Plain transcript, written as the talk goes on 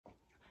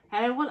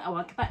Hello everyone and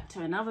welcome back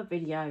to another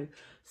video.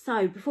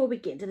 So before we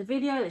get into the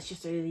video, let's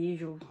just do the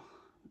usual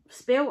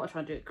spiel. I'll try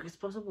and do it as quick as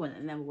possible and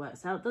it never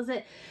works out, does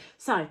it?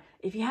 So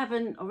if you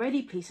haven't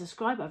already, please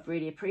subscribe. I'd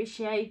really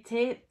appreciate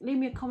it. Leave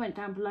me a comment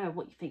down below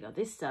what you think of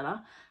this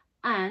seller.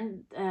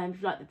 And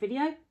if you like the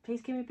video,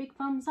 please give me a big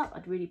thumbs up.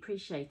 I'd really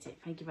appreciate it.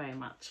 Thank you very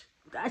much.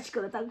 I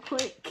actually got it done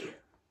quick.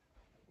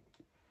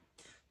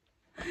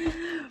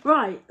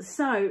 Right,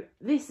 so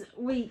this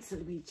week's,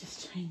 let me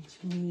just change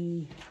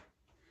me.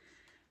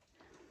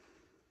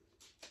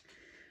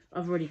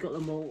 I've already got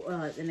them all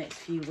the next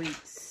few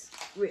weeks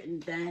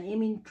written down in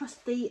my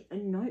trusty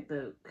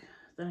notebook. I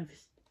don't know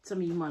if some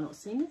of you might not have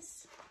seen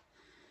this.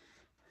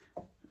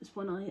 This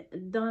one I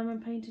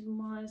diamond painted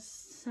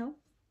myself.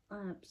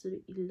 I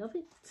absolutely love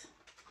it.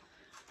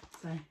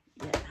 So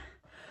yeah.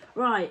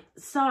 Right,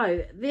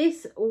 so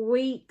this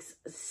week's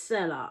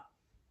seller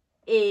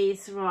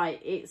is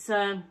it's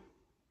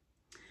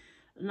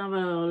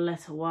another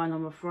letter one,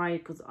 I'm afraid,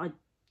 because I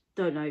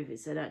don't know if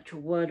it's an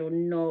actual word or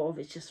not, or if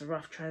it's just a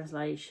rough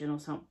translation or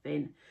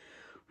something.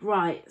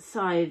 Right,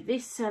 so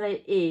this seller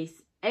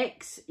is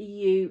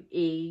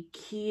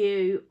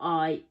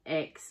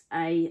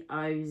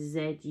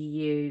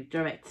xueqixaozu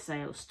direct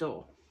sales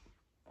store.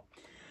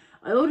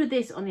 I ordered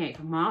this on the 8th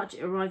of March.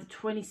 It arrived the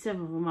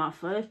 27th of March.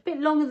 So it's a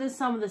bit longer than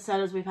some of the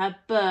sellers we've had,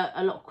 but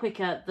a lot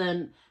quicker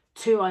than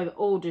two I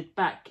ordered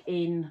back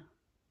in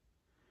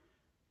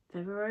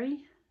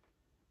February.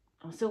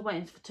 I'm still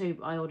waiting for two,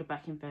 but I ordered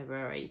back in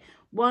February.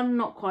 One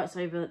not quite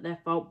so their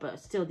fault, but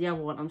still the other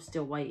one I'm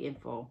still waiting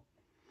for.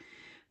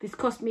 This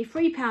cost me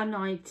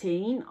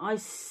 £3.19. I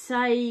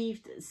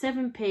saved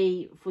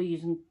 7p for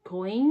using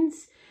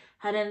coins.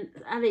 Had an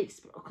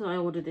AliExpress, because I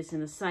ordered this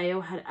in a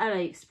sale, had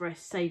AliExpress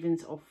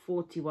savings of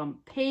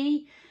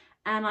 41p.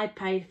 And I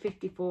paid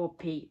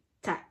 54p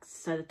tax.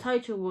 So the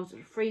total was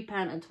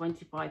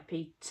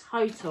 £3.25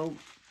 total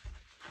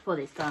for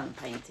this diamond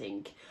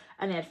painting.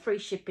 And they had free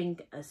shipping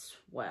as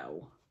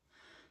well.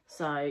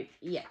 So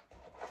yeah,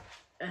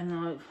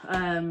 and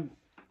I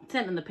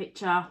sent them the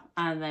picture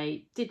and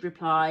they did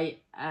reply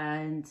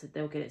and said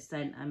they'll get it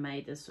sent and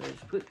made as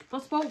quick as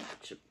possible,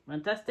 which is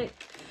fantastic.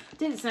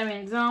 Didn't send me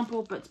an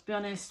example, but to be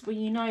honest, when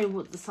you know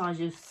what the size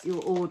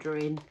you're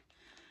ordering,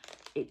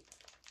 it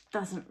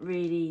doesn't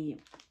really,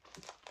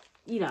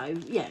 you know,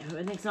 yeah,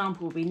 an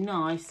example would be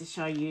nice to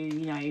show you,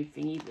 you know,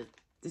 thingy, but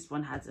this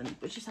one hasn't,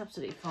 which is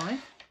absolutely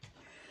fine.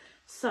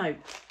 So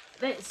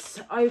let's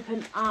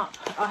open up.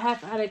 I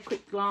have had a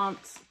quick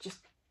glance, just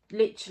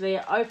literally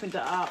opened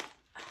it up,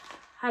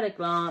 had a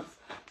glance,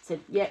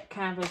 said yep,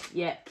 canvas,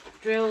 yep,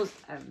 drills,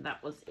 and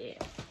that was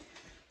it.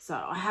 So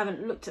I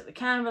haven't looked at the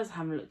canvas,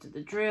 haven't looked at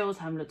the drills,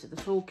 haven't looked at the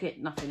toolkit,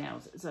 nothing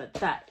else. So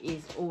that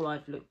is all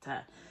I've looked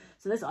at.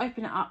 So let's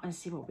open it up and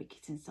see what we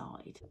get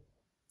inside.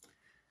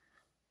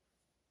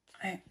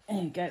 There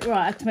you go.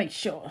 Right, I have to make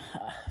sure.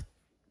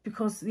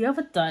 Because the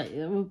other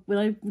day, when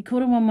I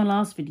recorded one of my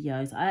last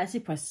videos, I actually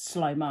pressed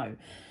slow-mo.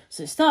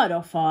 So it started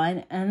off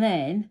fine, and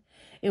then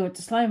it went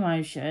to slow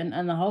motion,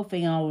 and the whole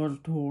thing I was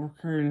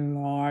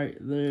talking like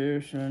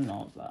this, and I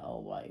was like,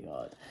 oh my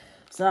god.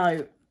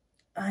 So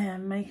I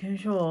am making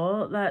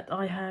sure that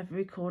I have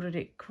recorded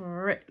it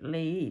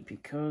correctly,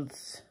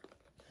 because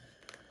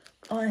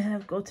I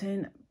have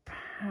gotten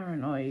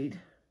paranoid.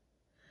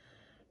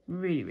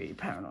 Really, really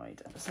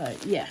paranoid. So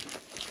yeah.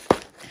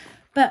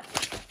 But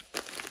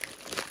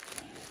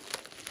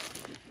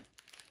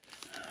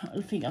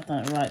I think I've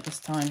done it right this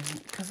time,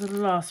 because the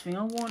last thing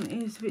I want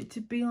is for it to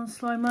be on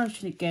slow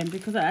motion again,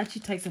 because it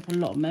actually takes up a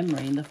lot of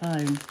memory in the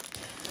phone.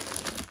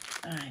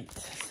 Right,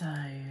 so,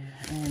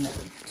 and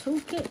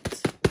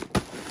toolkit.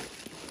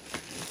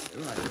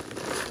 Right.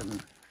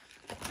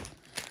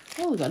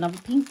 Oh, we've got another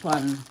pink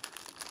one.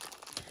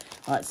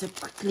 Right, so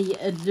quickly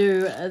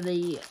do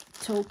the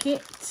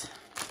toolkit.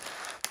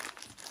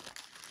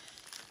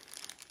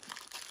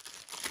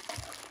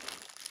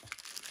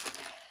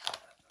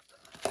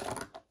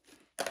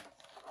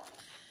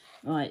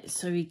 Right,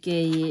 so we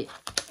get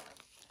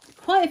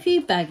quite a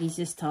few baggies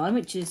this time,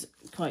 which is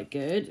quite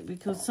good,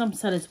 because some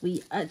sellers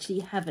we actually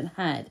haven't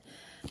had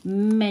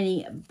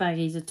many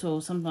baggies at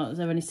all. Sometimes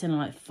they're only selling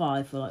like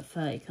 5 for like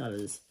 30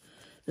 colours.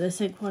 But they're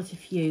selling quite a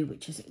few,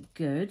 which is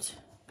good.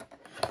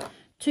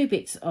 2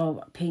 bits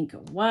of pink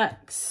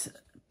wax,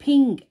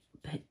 pink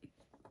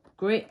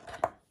grip,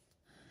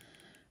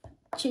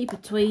 cheaper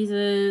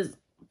tweezers,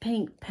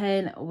 pink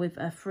pen with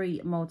a free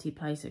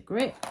multi-placer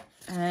grip,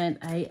 and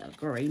a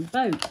green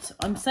boat.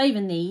 I'm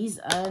saving these,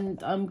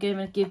 and I'm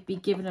going to be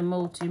giving them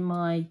all to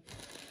my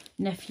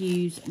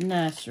nephew's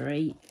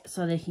nursery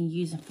so they can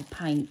use them for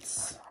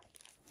paints.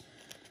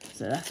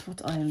 So that's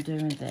what I am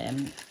doing with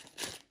them.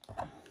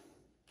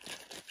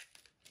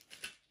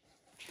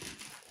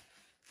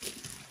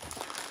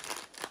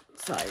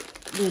 So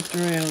the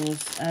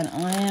drills, and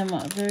I am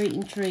very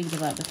intrigued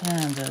about the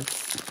canvas.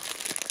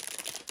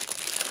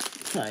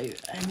 So,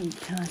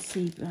 can I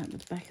see at the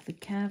back of the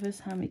canvas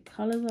how many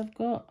colours I've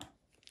got?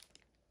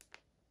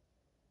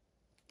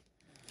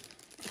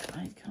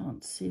 I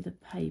can't see the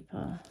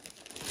paper.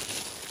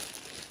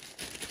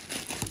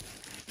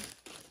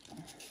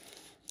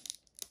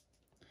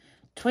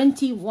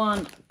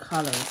 21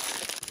 colours.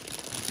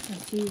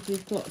 Let's see if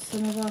we've got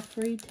some of our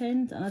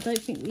 310s, and I don't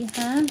think we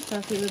have, so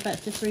I think we're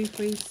back to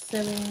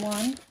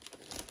 3371.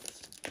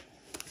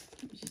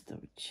 Let me just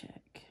double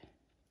check.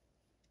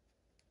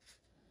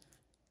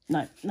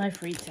 No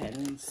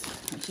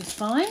 310s, which is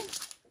fine.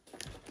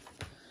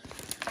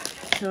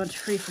 So on to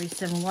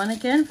 3371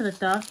 again for the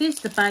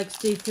darkest. The bags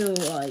do feel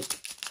like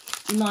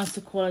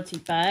nicer quality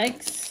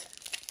bags,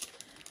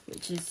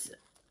 which is,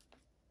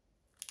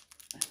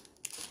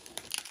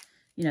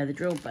 you know, the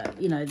drill bag,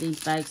 you know,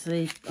 these bags, so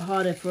they're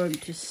harder for them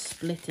to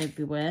split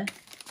everywhere.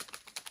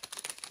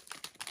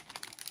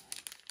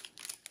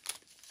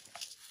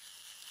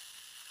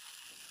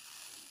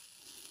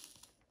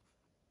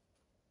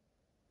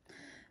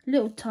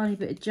 Little tiny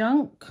bit of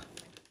junk,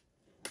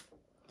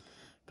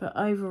 but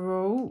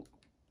overall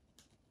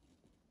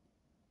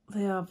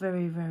they are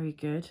very, very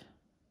good.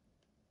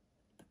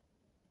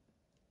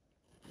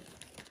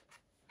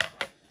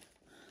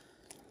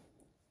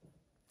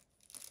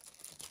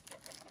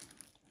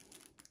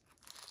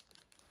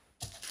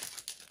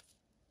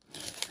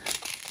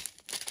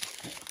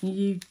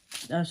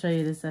 I'll show you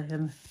in a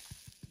second.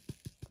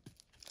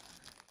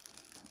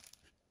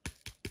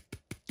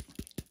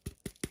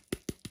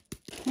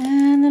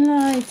 And the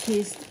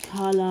lightest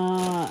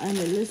colour, and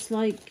it looks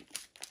like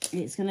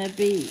it's going to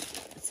be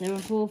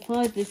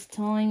 745 this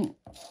time.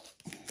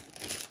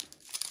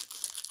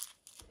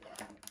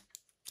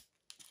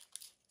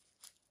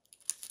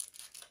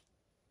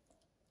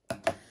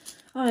 Oh,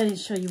 I didn't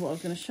show you what I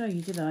was going to show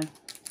you, did I?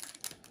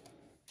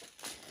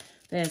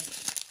 There's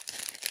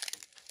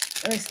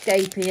an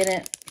escapee in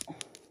it.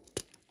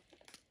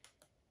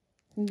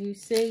 Can you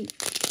see?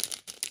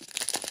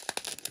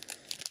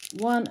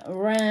 One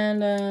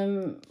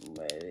random,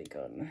 where have we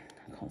gone?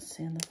 I can't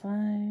see on the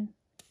phone.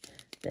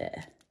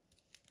 There.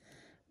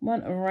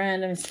 One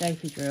random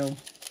escapee drill.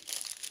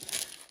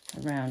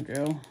 A round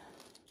drill.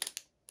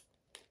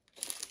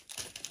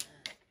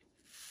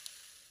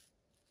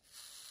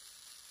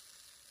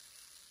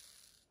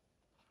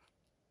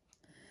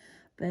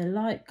 Their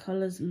light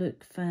colours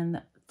look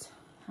fantastic.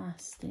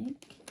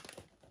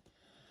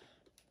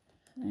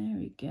 There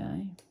we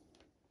go.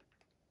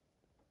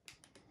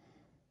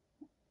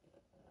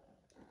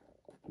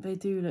 They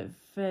do look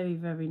very,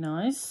 very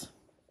nice.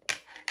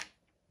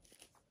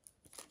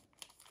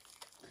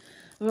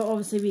 Well,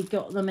 obviously we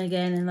got them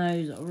again in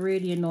those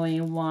really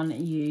annoying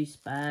one-use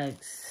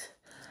bags.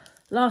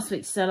 Last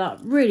week's sell-up,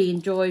 really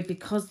enjoyed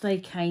because they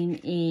came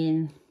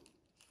in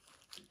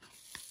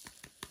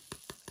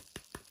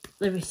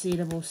the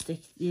resealable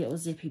sticky little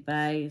zippy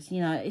bags.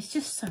 You know, it's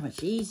just so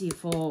much easier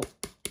for.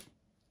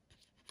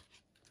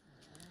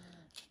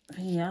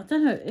 Yeah, I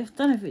don't know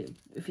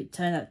if it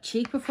turned out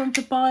cheaper for them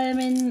to buy them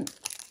in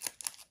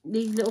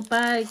these little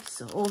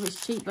bags, or if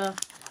it's cheaper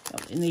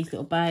in these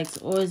little bags,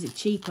 or is it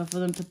cheaper for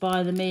them to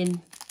buy them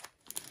in,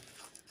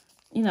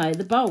 you know,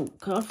 the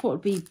bulk. I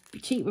thought it'd be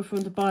cheaper for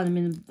them to buy them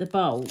in the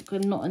bulk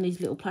and not in these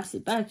little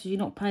plastic bags, because you're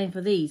not paying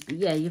for these. But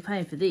yeah, you're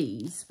paying for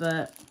these,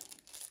 but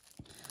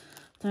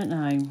I don't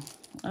know.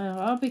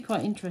 I'll be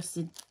quite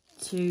interested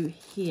to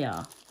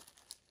hear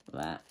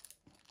that.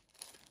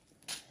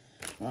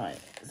 Right,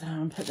 so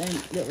I'm putting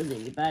them little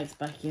zippy bags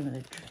back in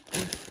with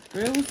the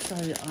drill so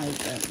that I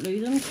don't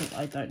lose them, because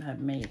I don't have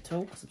many at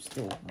all, because I'm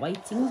still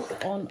waiting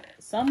on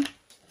some.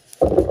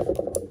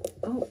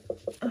 Oh,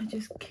 I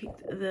just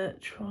kicked the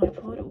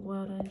tripod.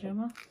 Well done,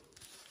 Gemma.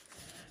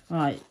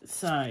 Right,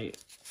 so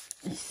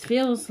this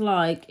feels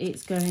like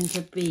it's going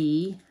to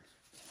be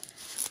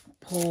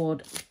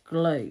poured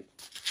glue.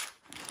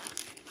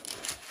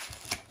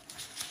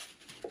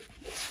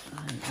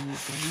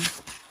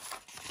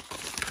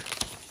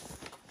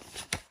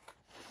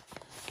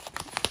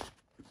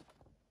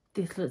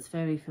 This looks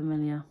very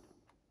familiar.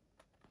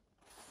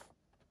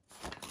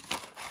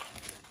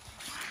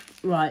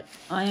 Right,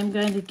 I am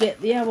going to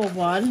get the other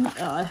one that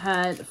I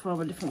had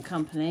from a different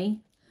company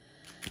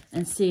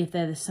and see if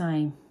they're the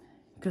same,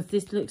 because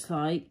this looks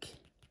like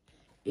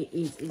it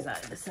is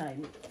exactly the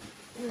same.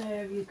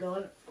 Where have you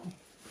gone?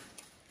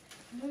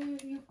 Where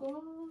have you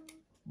gone,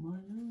 my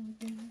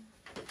love?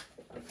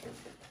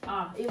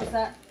 Ah, it was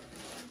that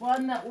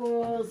one that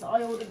was,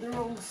 I ordered the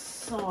wrong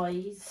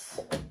size.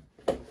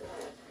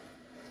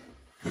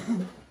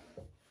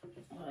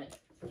 Right,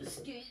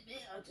 excuse me,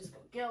 I've just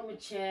got to get on my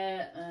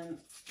chair and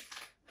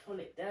pull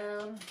it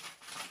down.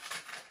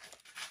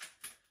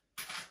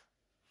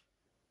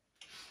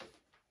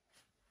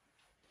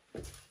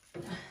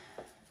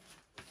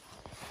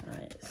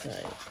 Right, so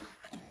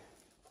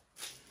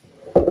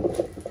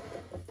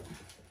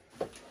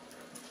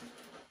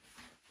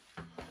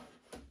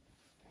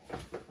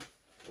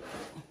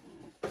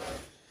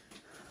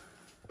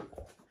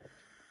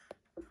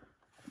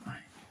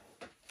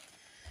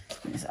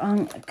let's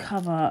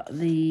uncover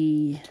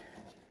the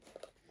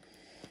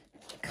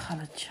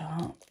colour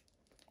chart.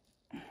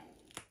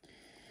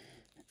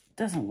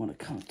 Doesn't want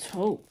to come at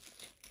all.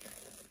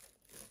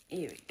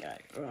 Here we go,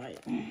 right.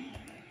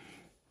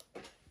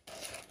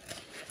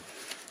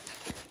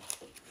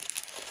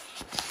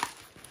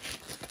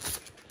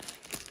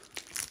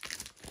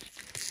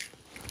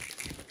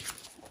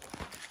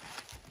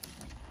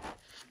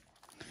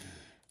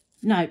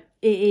 no,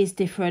 it is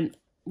different.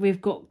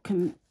 We've got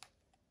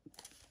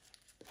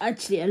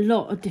actually a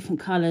lot of different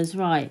colours,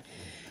 right?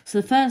 So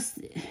the first,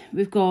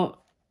 we've got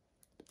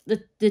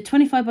the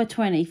 25 by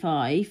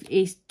 25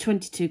 is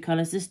 22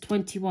 colours. There's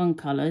 21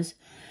 colours.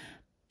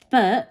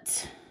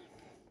 But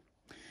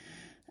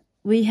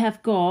we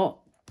have got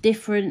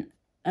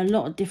a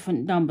lot of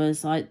different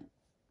numbers. Like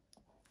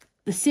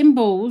the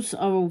symbols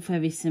are all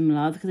very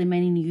similar because they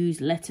mainly use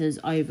letters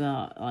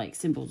over like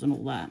symbols and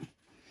all that.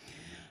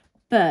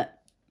 But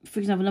for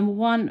example, number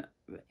 1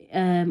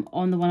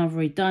 on the one I've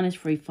already done is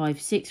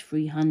 356,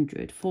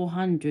 300,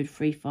 400,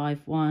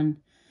 351.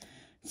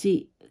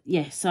 See,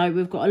 yeah, so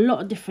we've got a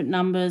lot of different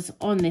numbers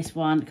on this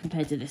one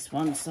compared to this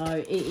one. So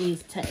it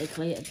is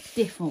technically a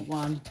different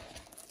one.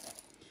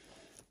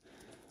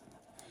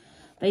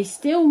 They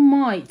still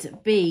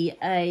might be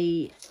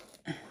a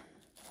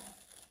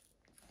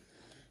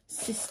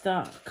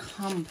sister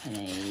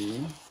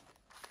company.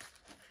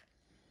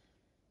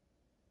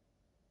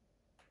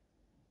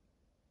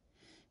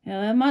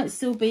 Yeah, there might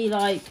still be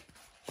like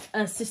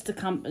a sister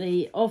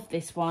company of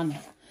this one.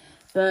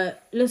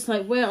 But it looks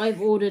like where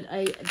I've ordered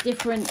a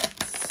different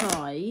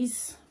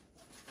size,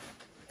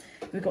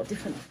 we've got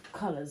different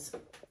colours,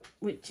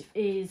 which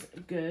is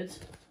good.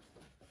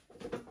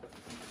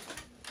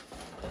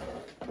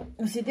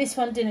 See, this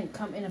one didn't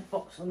come in a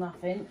box or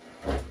nothing.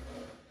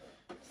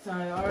 So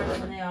I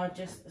reckon they are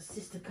just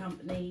sister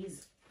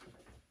companies.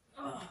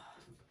 Oh,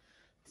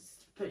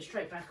 just put it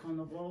straight back on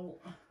the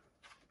wall.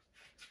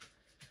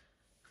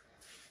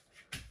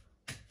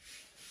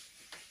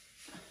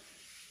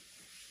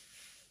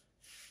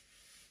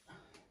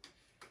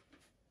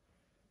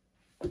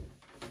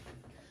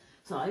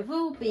 So I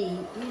will be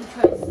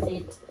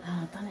interested. Oh,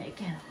 I've done it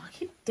again. I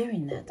keep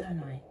doing that,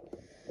 don't I?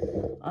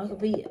 I will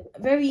be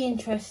very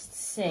interested to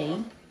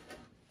see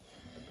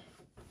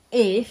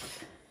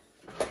if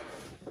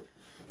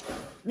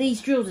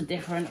these drills are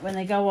different when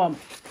they go on.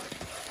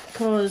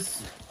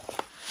 Because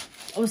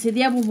obviously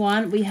the other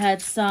one we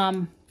had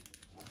some,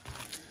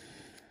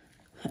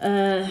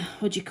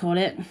 what do you call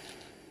it?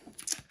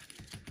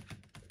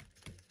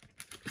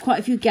 Quite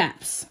a few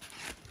gaps,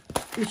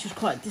 which was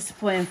quite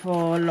disappointing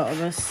for a lot of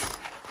us.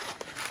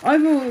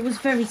 Overall, it was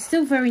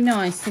still very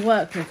nice to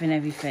work with and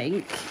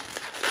everything.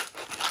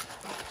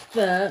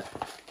 But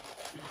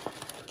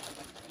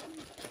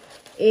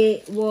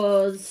it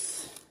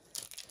was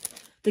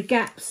the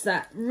gaps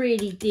that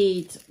really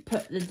did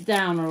put the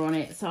downer on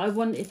it. So I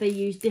wonder if they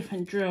use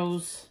different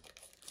drills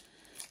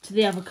to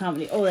the other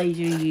company, or they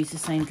do use the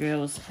same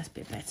drills. That's a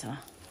bit better.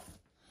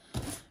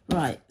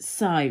 Right,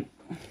 so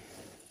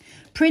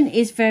print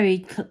is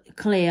very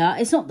clear.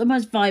 It's not the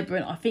most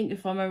vibrant. I think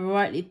if I remember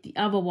rightly, the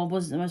other one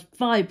wasn't the most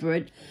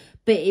vibrant,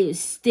 but it was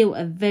still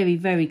a very,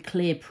 very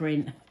clear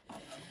print,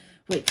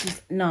 which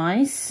is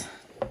nice.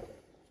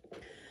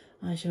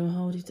 I shall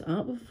hold it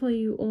up for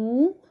you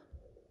all.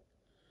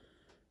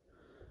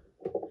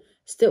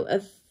 Still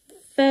a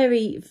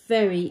very,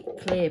 very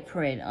clear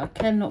print. I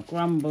cannot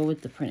grumble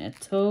with the print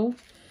at all.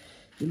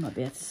 You might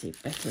be able to see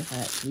it better if I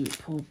actually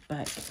pull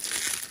back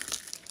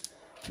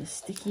the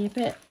sticky a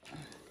bit.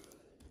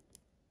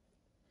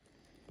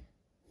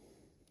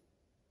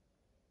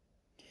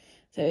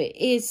 So it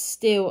is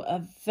still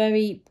a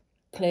very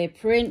clear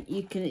print.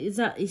 You can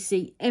exactly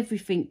see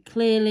everything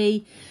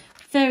clearly.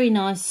 Very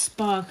nice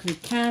sparkly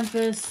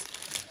canvas.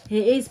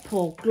 It is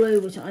pour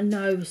glue, which I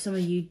know some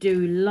of you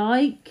do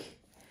like.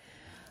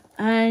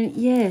 And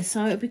yeah,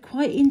 so it'll be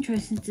quite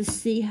interesting to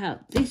see how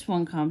this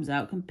one comes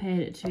out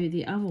compared to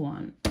the other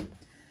one.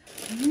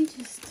 Let me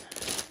just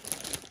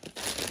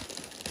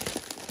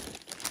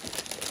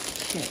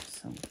check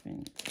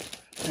something.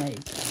 There you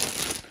go.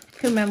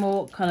 Couldn't remember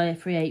what colour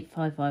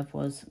 3855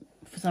 was.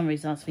 For some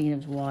reason I was thinking it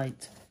was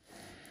white.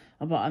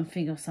 But I'm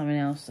thinking of something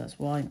else that's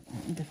white.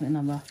 A different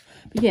number.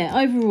 But yeah,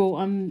 overall,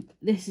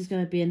 this is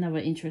going to be another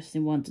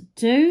interesting one to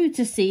do.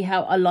 To see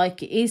how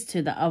alike it is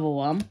to the other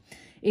one.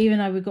 Even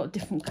though we've got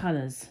different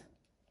colours.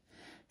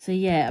 So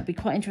yeah, it'll be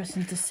quite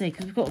interesting to see.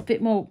 Because we've got a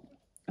bit more,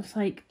 it's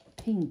like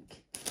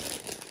pink.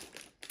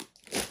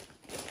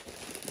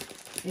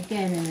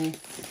 Again in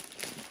this.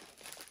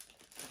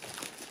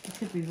 I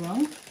could be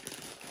wrong.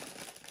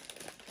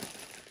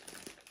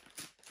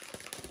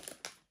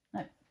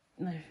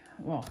 No,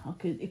 well,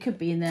 it could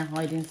be in there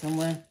hiding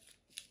somewhere.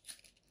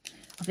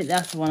 I think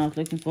that's the one I was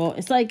looking for.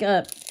 It's like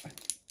it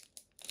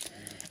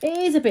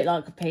is a bit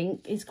like a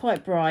pink. It's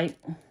quite bright.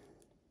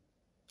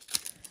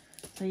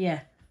 So yeah.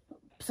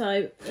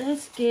 So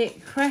let's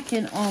get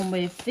cracking on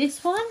with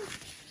this one.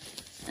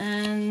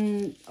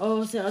 And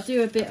also I'll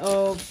do a bit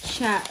of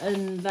chat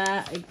and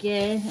that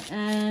again.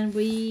 And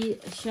we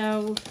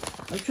shall...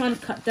 I'm trying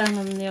to cut down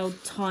on the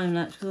old time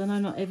lapse because I know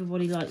not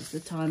everybody likes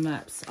the time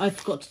lapse. I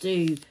forgot to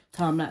do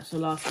time lapse for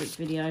last week's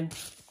video.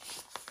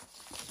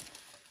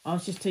 I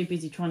was just too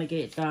busy trying to get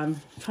it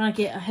done. Trying to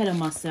get ahead of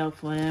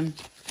myself, I am.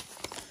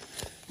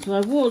 So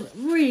I was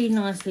really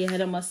nicely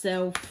ahead of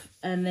myself.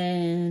 And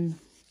then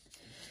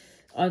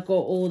I got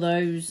all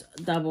those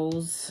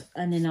doubles.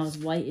 And then I was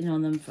waiting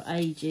on them for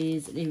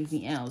ages and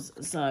everything else.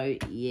 So,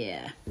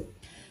 yeah.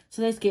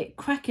 So let's get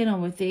cracking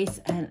on with this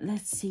and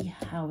let's see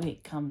how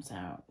it comes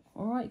out.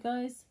 All right,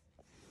 guys?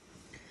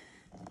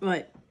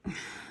 Right,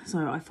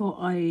 so I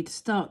thought I'd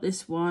start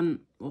this one,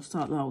 or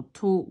start the whole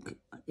talk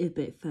a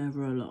bit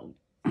further along.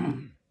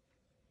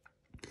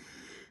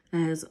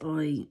 As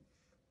I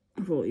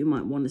thought you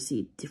might want to see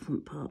a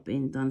different part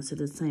being done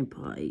instead of the same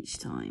part each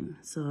time.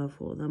 So I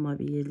thought that might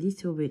be a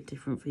little bit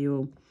different for you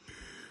all.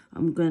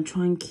 I'm going to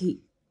try and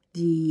keep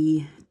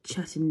the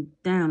chatting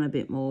down a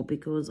bit more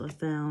because I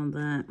found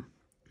that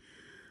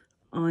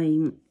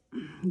I'm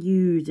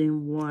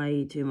using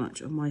way too much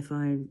of my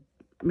phone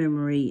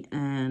memory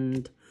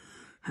and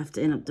have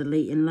to end up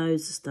deleting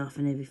loads of stuff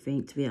and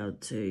everything to be able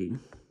to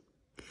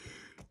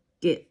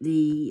get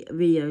the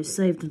video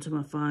saved onto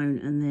my phone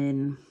and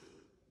then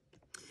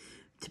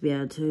to be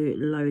able to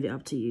load it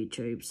up to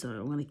YouTube. So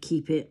I'm going to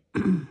keep it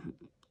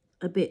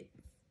a bit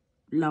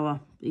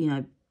lower, you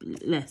know,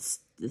 less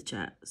the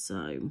chat.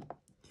 So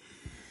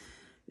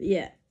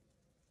yeah,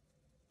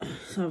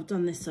 so I've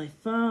done this so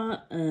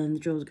far and the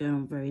draw's going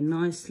on very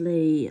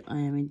nicely. I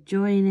am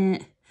enjoying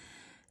it.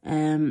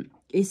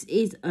 It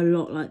is a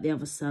lot like the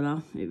other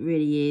seller, it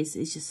really is.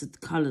 It's just that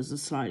the colours are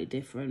slightly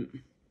different.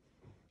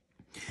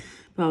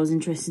 But I was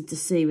interested to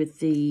see with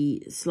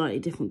the slightly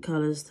different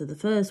colours to the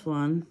first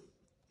one,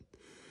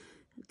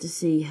 to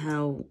see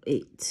how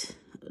it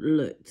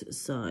looked.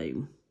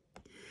 So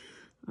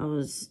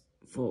I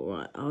thought,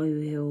 right, I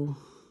will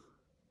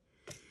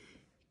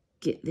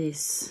get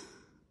this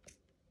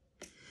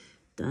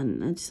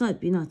done. I just thought it'd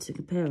be nice to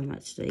compare them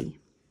actually,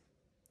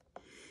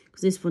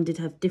 because this one did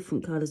have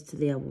different colours to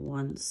the other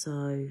one,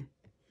 so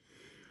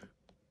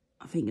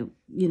I think it,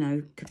 you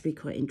know, could be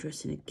quite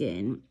interesting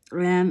again.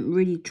 I am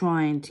really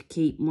trying to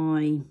keep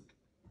my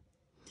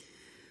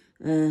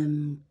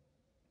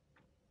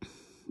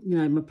you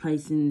know, my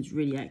placing is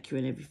really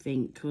accurate and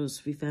everything,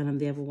 because we found on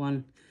the other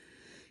one,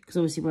 because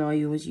obviously where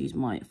I always use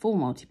my full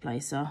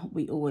multi-placer,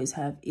 we always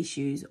have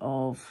issues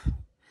of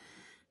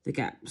the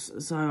gaps.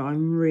 So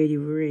I'm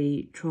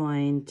really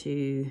trying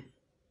to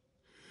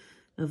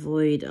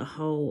avoid a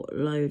whole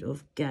load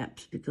of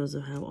gaps because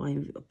of how I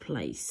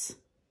place.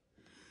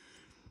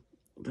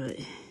 But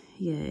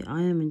yeah,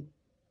 I am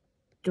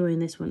enjoying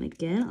this one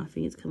again. I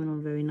think it's coming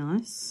on very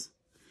nice.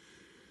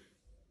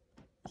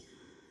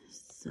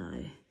 So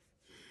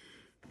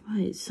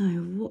right, so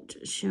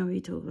what shall we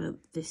talk about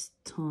this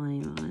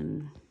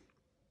time?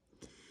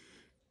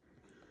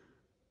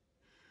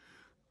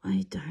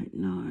 I don't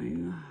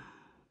know.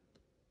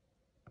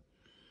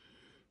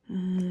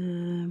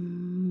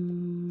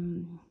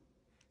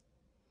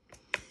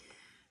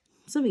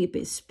 Something a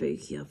bit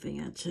spooky, I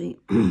think, actually.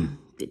 A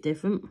bit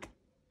different.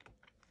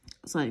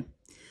 So,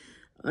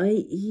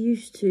 I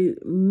used to,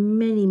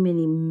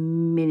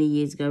 many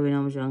years ago when I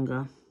was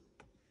younger,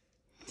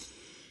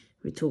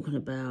 we're talking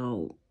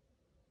about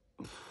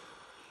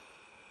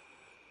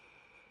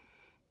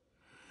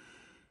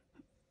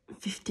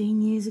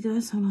 15 years ago,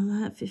 something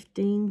like that,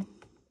 15.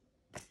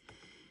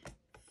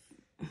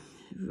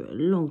 A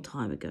long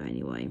time ago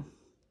anyway.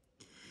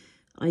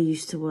 I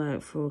used to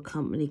work for a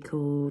company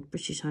called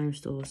British Home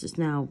Stores. It's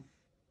now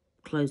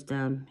closed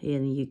down here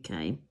in the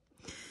UK.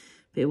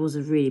 But it was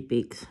a really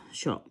big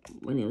shop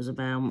when it was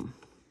about.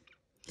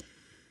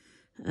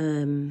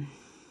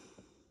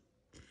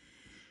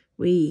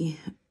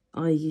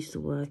 I used to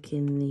work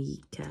in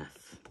the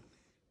cafe.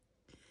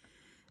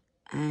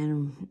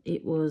 And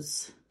it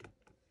was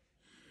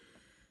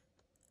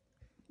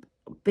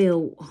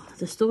built,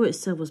 the store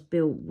itself was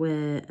built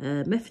where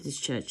a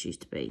Methodist church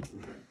used to be.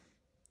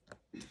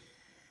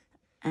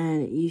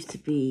 And it used to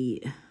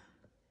be,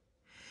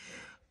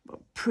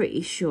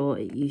 pretty sure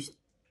it used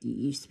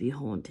to be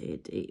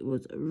haunted. It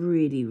was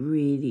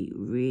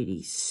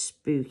really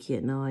spooky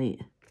at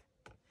night.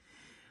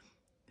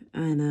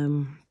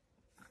 And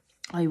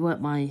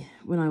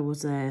when I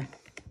was there,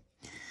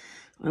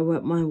 I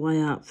worked my way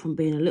up from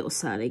being a little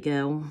Saturday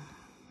girl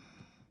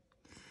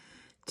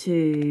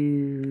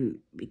to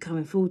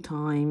becoming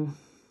full-time,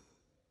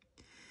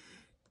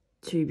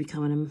 to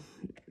becoming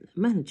a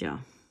manager.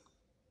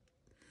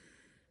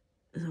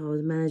 So I was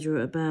a manager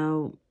at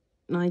about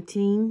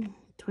 19,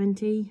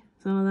 20,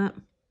 something like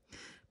that.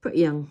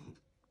 Pretty young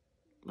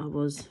I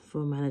was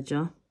for a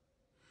manager.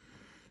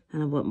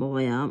 And I worked my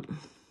way up.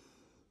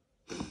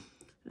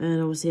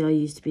 And obviously I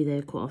used to be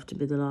there quite often,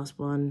 be the last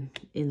one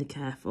in the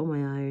cafe on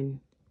my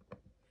own,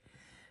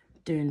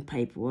 doing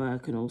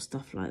paperwork and all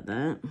stuff like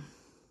that.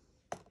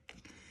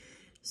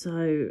 So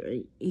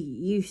it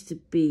used to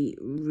be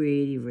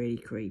really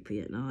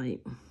creepy at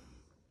night.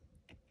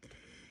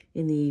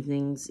 In the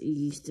evenings, it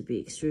used to be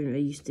extreme. I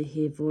used to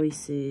hear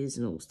voices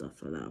and all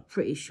stuff like that. I'm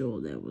pretty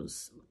sure there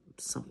was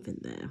something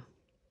there.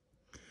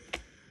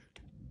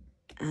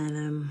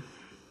 And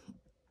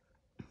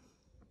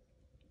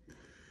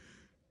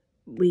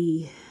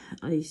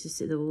I used to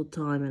sit there all the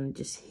time and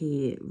just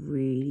hear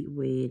really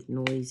weird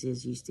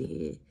noises. Used to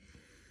hear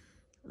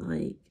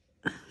like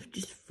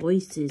just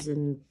voices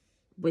and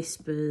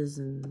whispers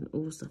and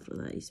all stuff like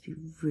that. It used to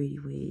be really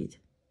weird.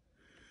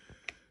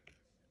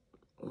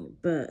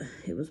 but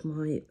it was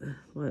my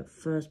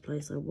first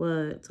place I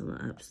worked, and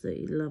I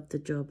absolutely loved the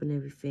job and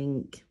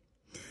everything,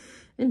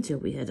 until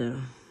we had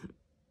a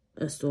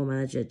store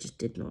manager just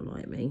did not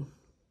like me.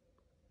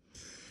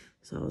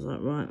 So I was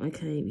like, right,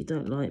 okay, if you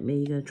don't like me,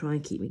 you're going to try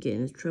and keep me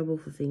getting into trouble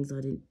for things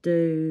I didn't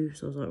do.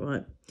 So I was like,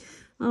 right,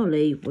 I'll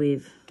leave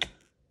with,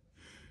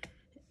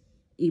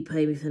 you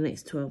pay me for the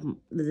next 3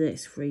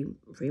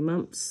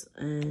 months,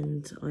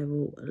 and I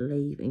will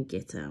leave and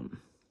get out.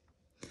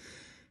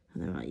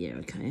 And they're like, yeah,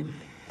 okay.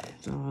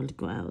 So I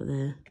got out of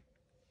there.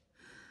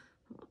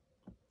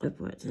 I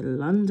worked in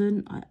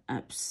London. I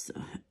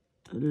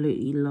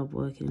absolutely love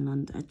working in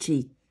London.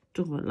 Actually,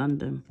 talking about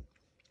London,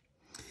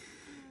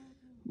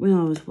 when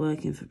I was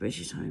working for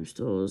British Home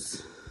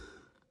Stores,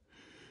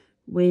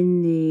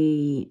 when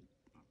the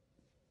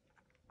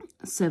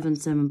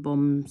 7/7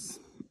 bombs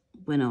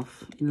went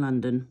off in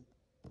London,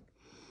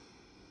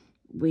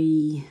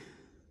 we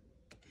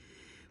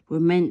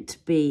were meant to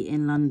be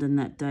in London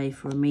that day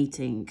for a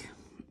meeting,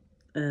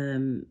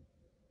 for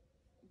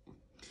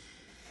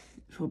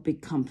a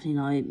big company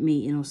night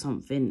meeting or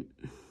something,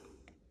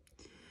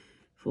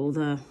 for all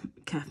the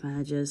CAF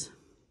managers.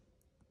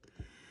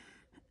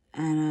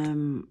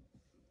 And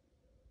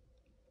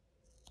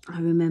I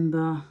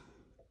remember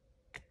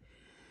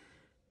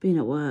being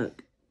at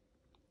work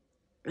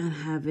and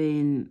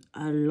having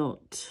a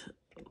lot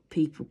of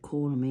people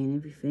calling me and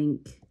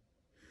everything,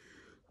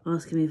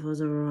 asking me if I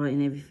was alright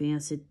and everything. I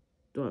said,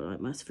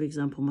 like, for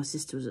example, my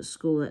sister was at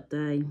school that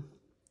day,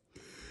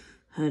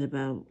 heard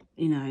about,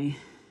 you know,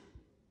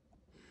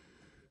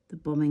 the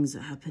bombings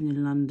that happened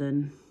in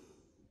London,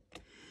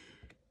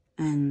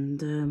 and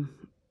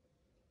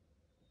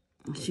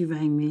she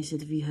rang me and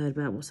said, have you heard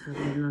about what's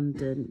happening in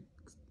London?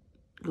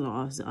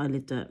 I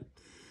lived at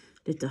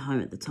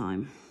home at the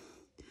time.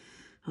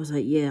 I was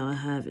like, yeah, I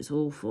have, it's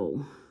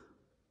awful.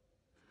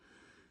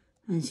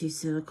 And she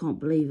said, I can't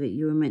believe it,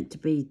 you were meant to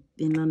be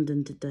in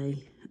London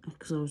today.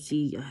 Because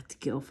obviously I had to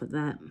get off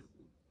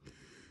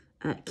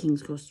at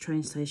King's Cross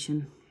train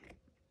station.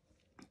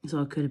 So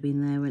I could have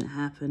been there when it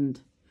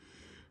happened.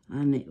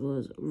 And it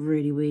was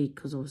really weird,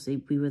 because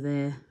obviously we were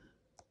there.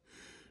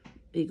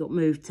 It got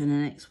moved to the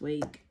next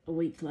week, a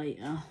week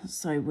later.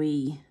 So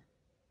we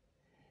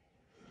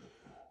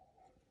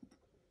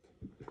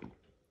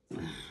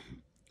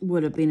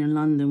would have been in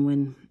London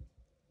when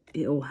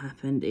it all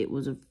happened. It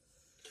was a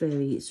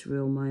very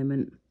surreal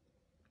moment.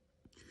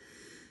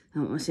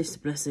 And my sister,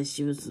 bless her,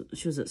 she was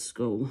at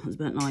school. It was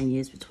about 9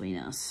 years between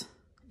us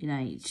in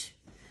age.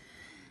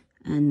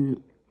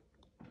 And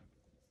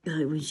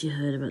like, when she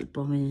heard about the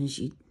bombing, and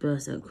she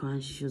burst out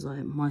crying, she was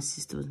like, my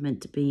sister was meant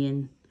to be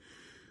in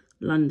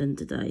London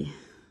today,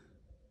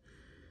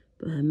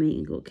 but her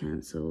meeting got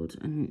cancelled.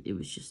 And it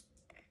was just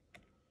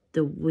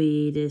the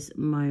weirdest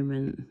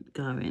moment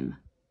going.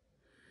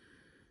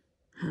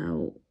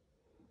 How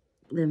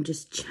them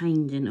just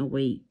changing a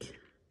week,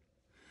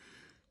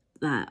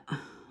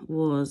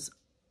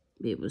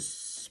 it was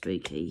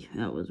spooky.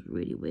 That was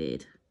really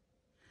weird.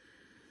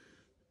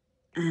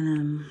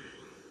 And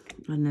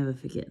I'll never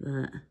forget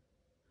that.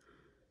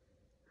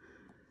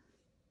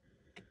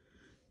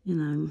 You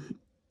know,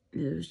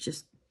 it was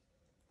just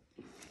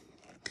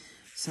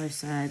so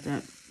sad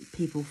that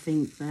people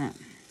think that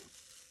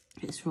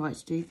it's right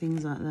to do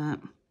things like that.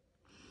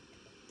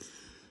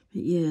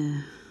 But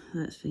yeah,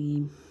 that's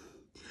thingy.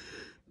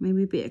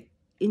 Maybe a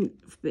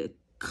bit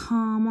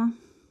calmer.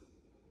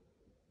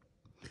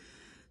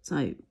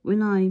 So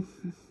when I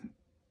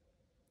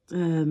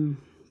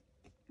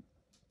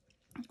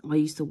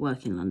used to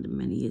work in London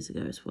many years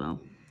ago as well.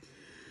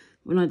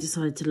 When I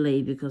decided to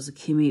leave because the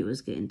commute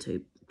was getting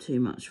too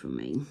much for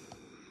me,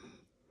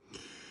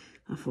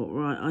 I thought,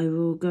 right, I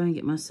will go and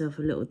get myself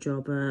a little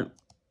job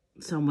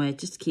somewhere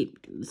just to keep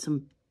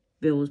some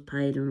bills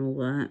paid and all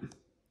that.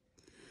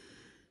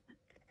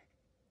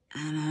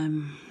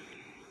 And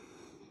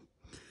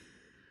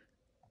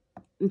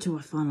until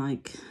I find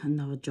like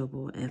another job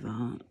or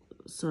whatever.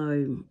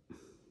 So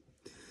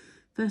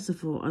first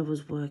of all, I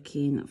was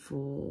working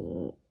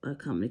for a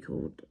company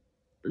called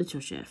Little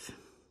Chef.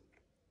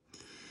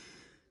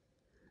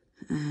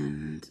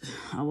 And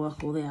I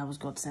work all the hours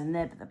God send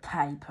there, but the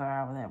pay per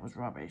hour there was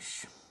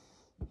rubbish.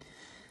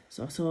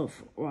 So I thought,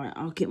 right,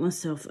 I'll get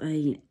myself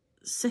a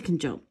second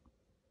job,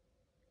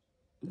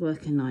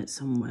 working nights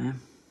somewhere.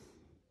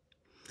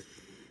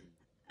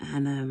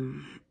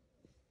 And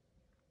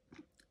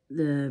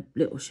the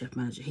Little Chef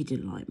manager, he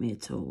didn't like me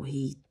at all.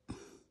 He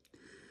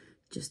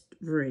just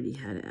really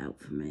had it out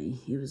for me.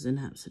 He was an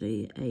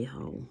absolute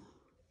a-hole.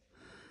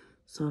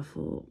 So I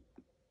thought,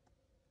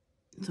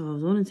 so I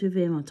was honest with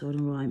him. I told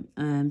him, right,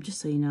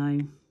 just so you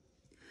know,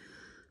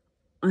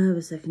 I have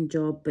a second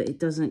job, but it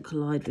doesn't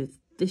collide with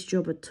this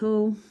job at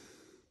all.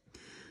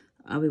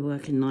 I'll be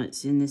working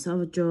nights in this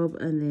other job,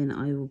 and then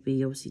I will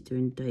be obviously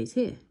doing days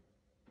here.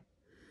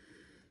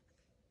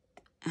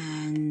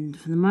 And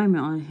from the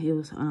moment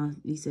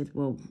he said,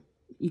 well,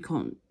 you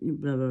can't,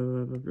 blah, blah,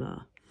 blah, blah,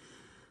 blah.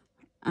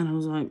 And I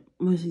was like,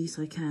 most of this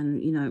I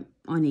can, you know,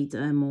 I need to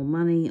earn more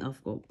money.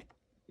 I've got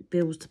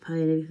bills to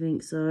pay and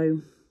everything.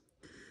 So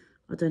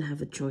I don't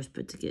have a choice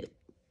but to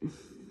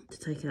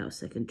take out a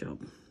second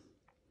job.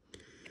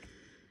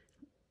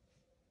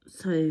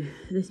 So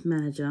this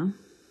manager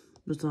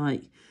was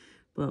like,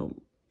 well,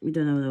 we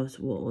don't know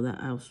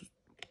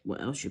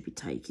what else you'd be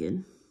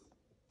taking.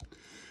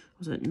 I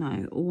was like,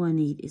 no, all I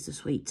need is a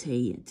sweet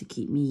tea to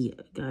keep me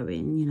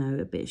going, you know,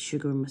 a bit of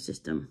sugar in my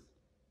system.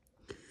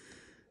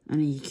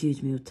 And he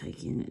accused me of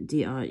taking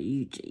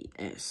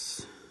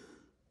drugs.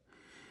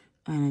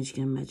 And as you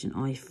can imagine,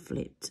 I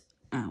flipped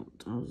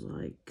out. I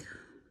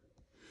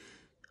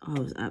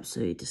was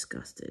absolutely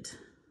disgusted.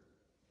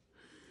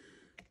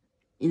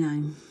 You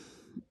know,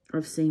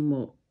 I've seen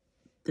what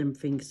them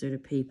things do to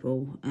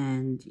people,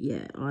 and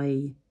yeah,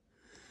 I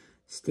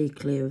stay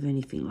clear of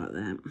anything like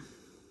that.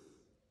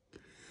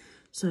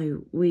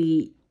 So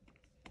I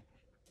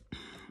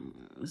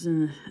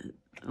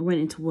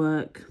went into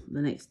work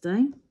the next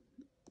day,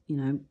 you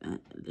know,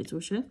 at Little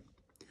Chef,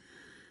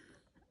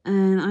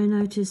 and I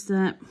noticed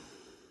that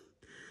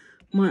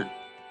my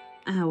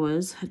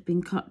hours had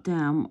been cut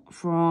down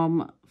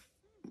from,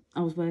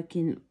 I was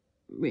working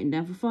written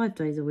down for 5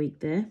 days a week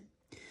there,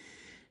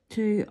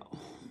 to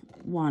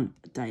 1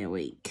 day a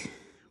week,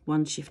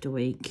 1 shift a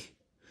week.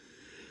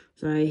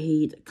 So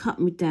he'd cut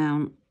me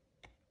down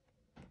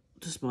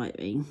to spite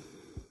me,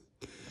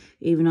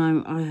 even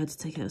though I had to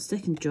take out a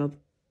second job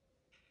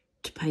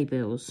to pay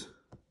bills.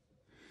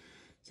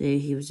 So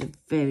he was a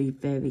very,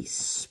 very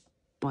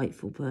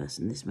spiteful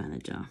person, this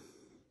manager.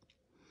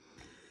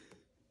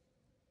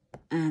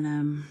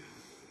 And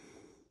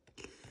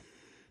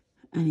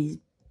he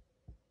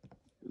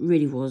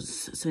really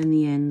was. So in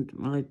the end,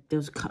 there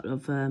was a couple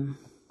of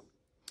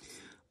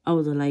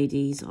older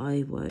ladies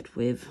I worked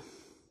with,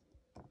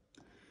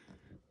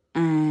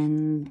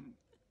 and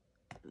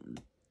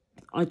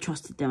I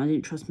trusted them. I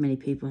didn't trust many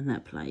people in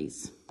that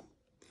place,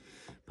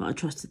 but I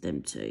trusted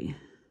them too.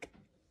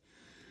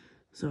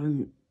 So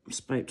I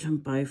spoke to them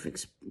both,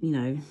 you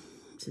know,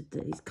 said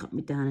that he's cut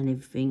me down and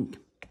everything.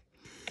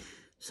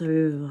 So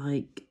they're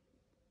like,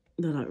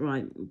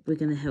 right, we're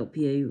going to help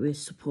you. We'll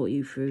support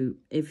you through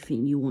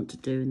everything you want to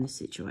do in this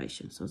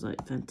situation. So I was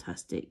like,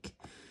 fantastic.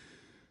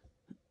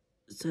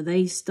 So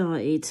they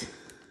started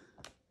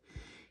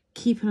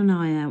keeping an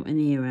eye out and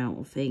ear out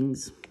of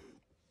things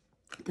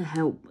to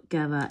help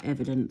gather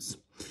evidence.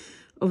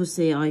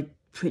 Obviously, I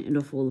printed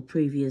off all the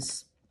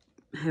previous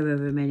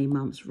however many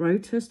months'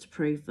 rotas to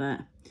prove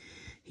that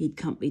he'd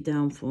cut me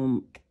down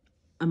from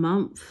a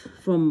month,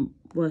 from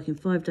working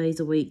 5 days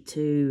a week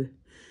to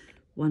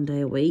 1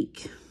 day a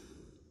week,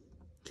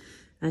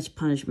 as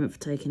punishment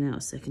for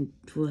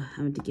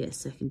having to get a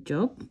second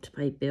job to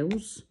pay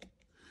bills.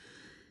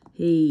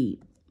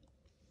 He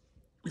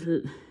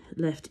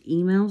left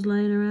emails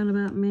laying around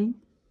about me.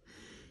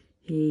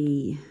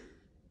 He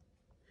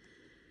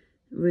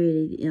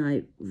really, you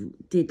know,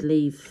 did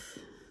leave.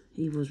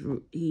 He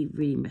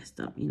really messed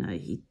up, you know.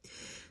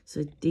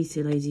 So these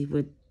two ladies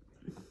would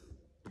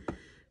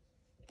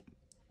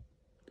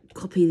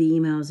copy the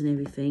emails and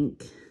everything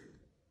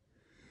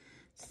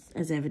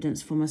as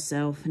evidence for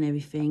myself and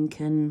everything,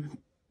 and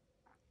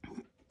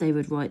they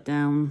would write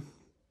down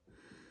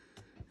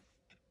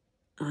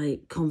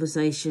like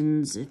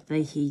conversations if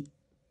he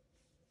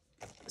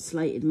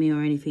slated me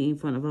or anything in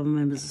front of other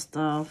members of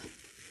staff.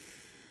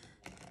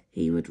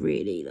 He would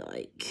really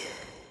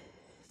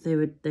they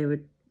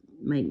would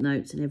make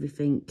notes and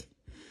everything,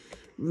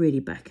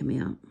 really backing me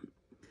up.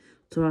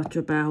 So after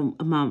about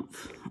a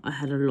month, I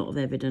had a lot of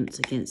evidence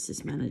against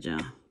this manager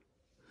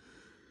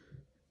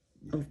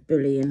of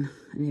bullying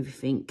and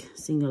everything,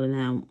 singling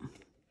out.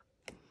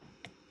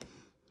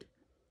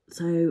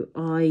 So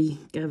I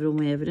gathered all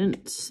my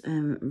evidence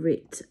and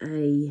writ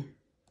a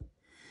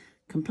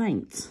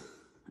complaint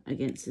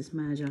against this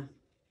manager.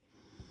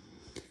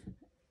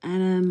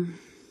 And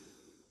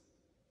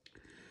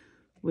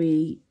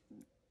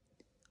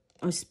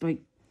I spoke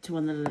to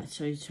one of the,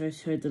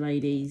 showed the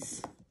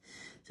ladies,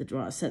 said,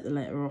 right, I sent the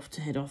letter off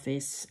to head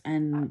office,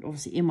 and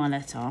obviously in my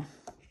letter,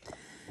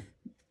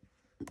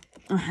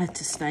 I had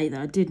to state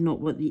that I did not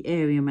want the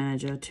area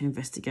manager to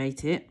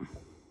investigate it,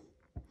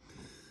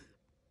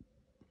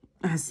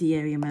 as the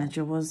area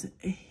manager was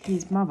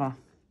his mother.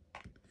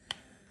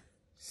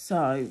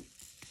 So,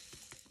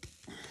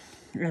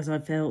 as I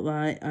felt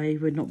like I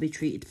would not be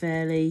treated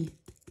fairly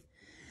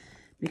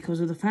because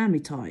of the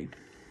family tie.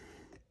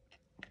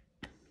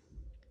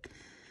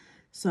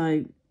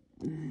 So,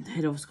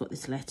 head office got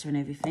this letter and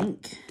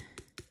everything.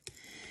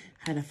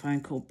 Had a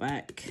phone call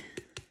back.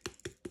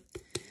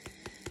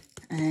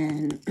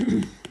 And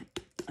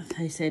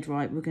they said,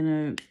 right, we're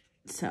going to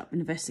set up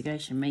an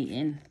investigation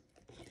meeting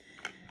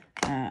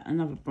at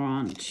another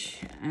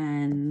branch,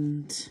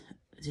 and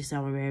this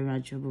our area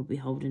manager will be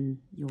holding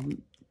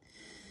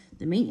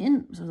the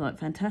meeting. So I was like,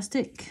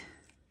 fantastic.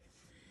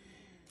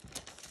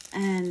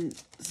 And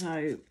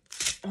so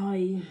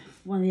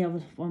one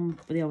of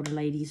the older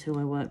ladies who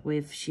I work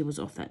with, she was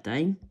off that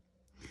day.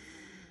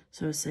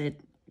 So I said,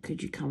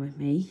 could you come with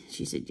me?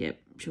 She said, yep,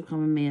 she'll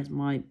come with me as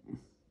my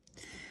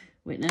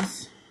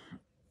witness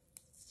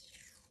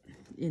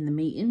in the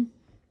meeting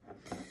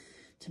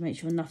to to make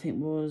sure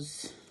nothing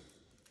was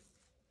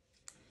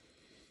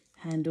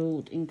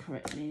handled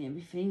incorrectly and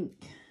everything.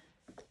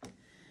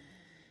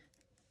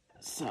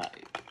 So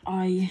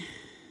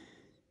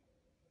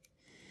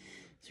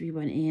we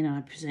went in,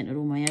 I presented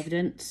all my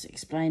evidence,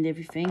 explained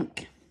everything,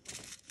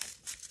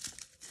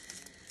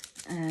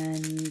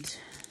 and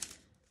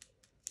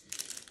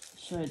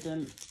showed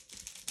them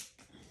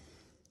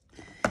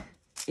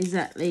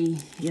exactly,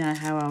 you know,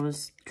 how I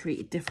was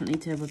treated differently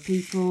to other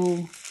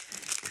people,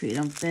 treated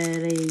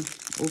unfairly,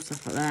 all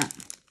stuff like that.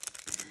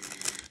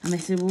 And they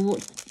said, well,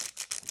 what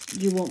do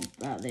you want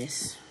about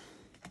this?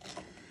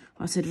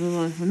 I said,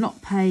 well, if I'm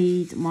not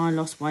paid my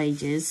lost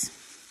wages,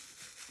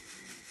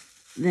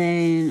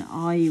 then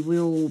I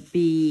will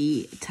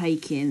be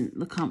taking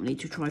the company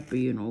to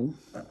tribunal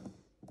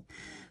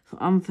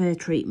for unfair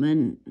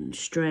treatment and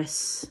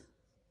stress,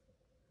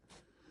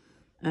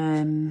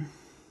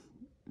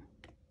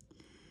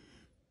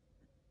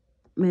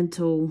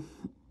 mental,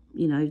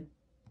 you know,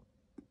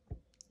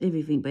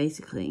 everything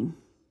basically.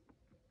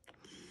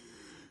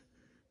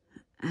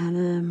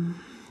 And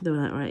they were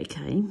like, right,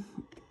 okay.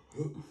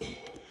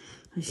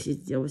 And she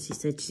obviously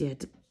said she had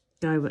to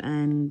go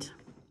and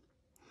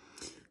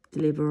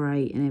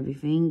deliberate and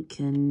everything,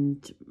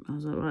 and I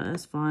was like, right,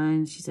 that's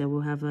fine. She said,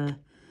 we'll have a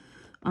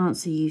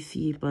answer for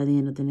you by the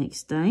end of the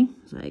next day.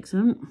 So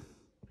excellent.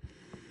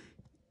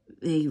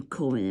 They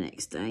called me the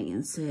next day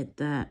and said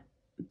that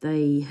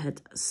they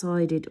had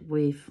sided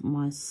with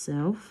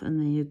myself and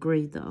they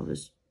agreed that I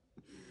was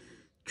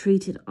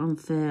treated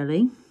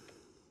unfairly,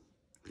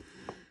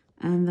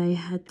 and they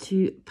had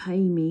to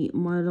pay me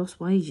my lost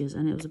wages,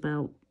 and it was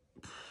about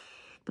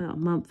a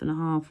month and a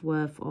half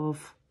worth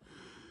of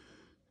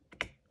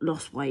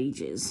lost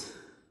wages,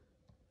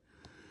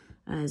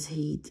 as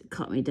he'd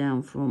cut me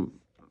down from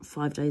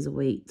 5 days a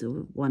week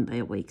to 1 day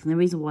a week. And the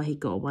reason why he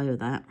got away with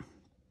that,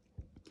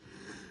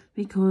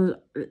 because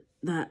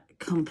that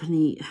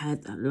company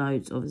had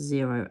loads of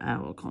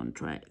 0-hour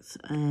contracts,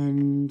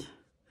 and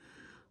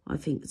I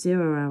think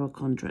 0-hour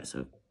contracts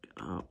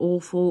are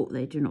awful.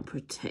 They do not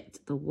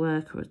protect the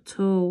worker at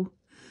all.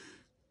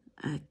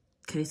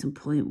 Case in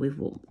point with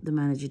what the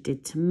manager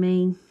did to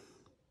me.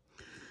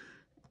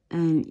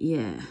 And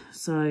yeah,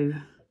 so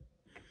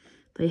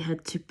they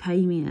had to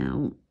pay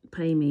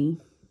me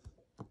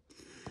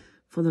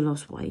for the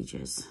lost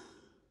wages.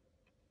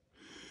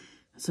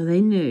 So they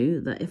knew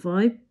that if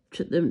I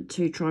took them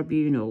to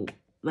tribunal,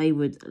 they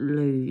would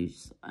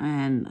lose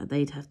and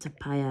they'd have to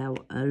pay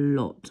out a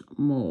lot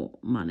more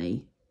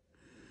money.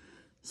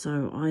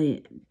 So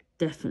I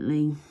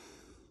definitely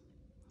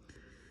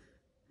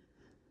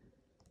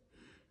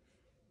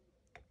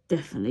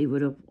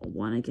would have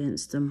won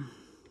against them,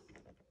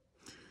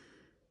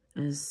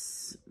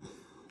 as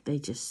he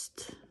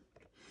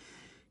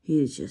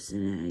was just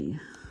an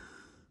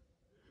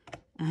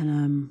A.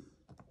 And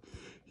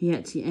he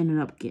actually ended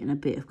up getting a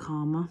bit of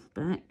karma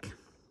back.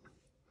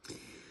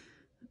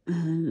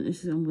 And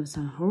I'm going to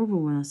sound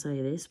horrible when I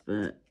say this,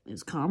 but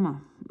it's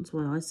karma. That's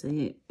why I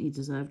see it. He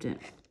deserved it.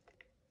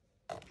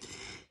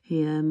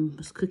 He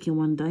was cooking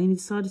one day and he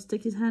decided to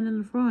stick his hand in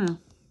the fryer.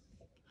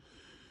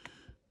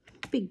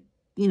 Big,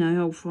 you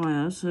know, old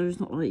fryer, so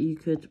it's not like you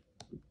could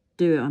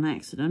do it on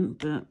accident.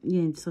 But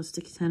yeah, he decided to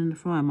stick his hand in the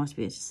fryer. Must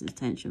be just an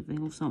attention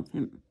thing or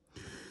something.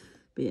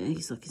 But yeah, he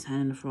stuck his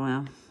hand in the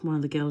fryer. One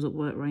of the girls at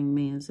work rang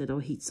me and said, oh,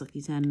 he'd stuck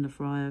his hand in the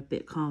fryer. A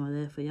bit of karma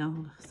there for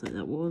you. I thought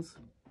that was.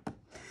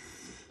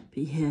 But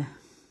yeah,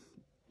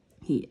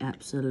 he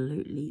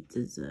absolutely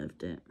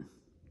deserved it.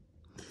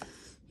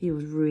 He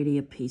was really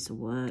a piece of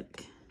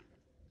work.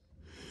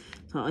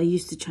 So I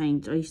used to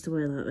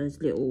wear like those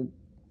little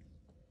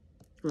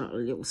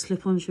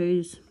slip-on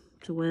shoes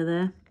to wear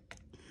there.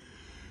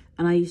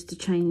 And I used to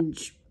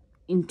change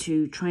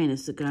into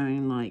trainers to go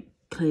and like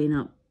clean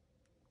up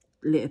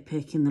litter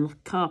pick in the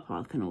car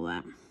park and all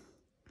that.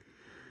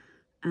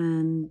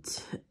 And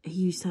he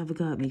used to have a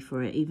go at me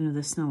for it, even if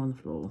there's snow on the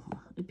floor.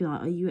 He'd be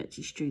like, are you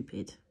actually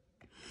stupid?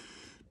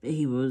 But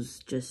he was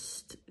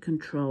just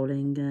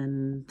controlling,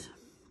 and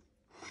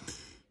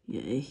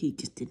yeah, he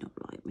just did not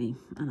like me.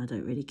 And I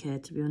don't really care,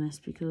 to be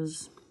honest,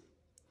 because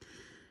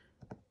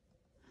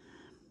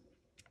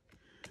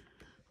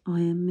I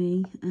am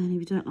me, and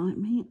if you don't like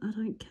me, I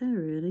don't care,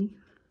 really.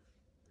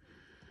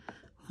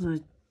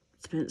 Because I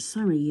spent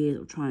so many years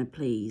of trying to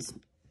please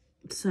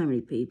so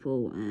many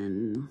people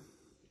and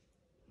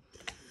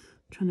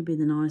trying to be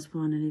the nice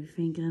one and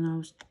everything, and I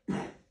was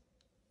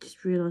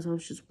just realised I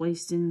was just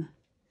wasting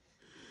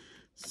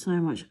so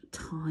much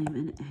time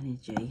and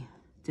energy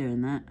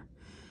doing that.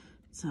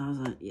 So I was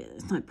like, yeah,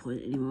 there's no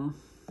point anymore.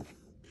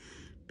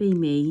 Be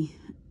me.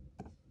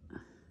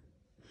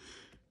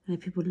 And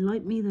if people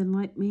like me, then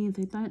like me. If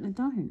they don't, they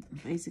don't,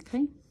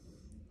 basically.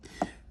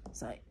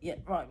 So, yeah,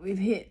 right, we've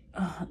hit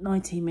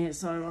 19 minutes,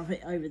 so I've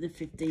hit over the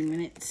 15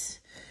 minutes.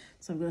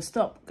 So I'm going to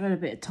stop, go a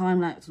bit of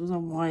time lapse, because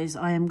otherwise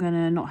I am going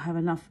to not have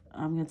enough.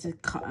 I'm going to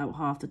cut out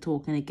half the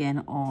talking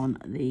again on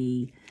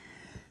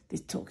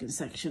this talking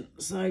section.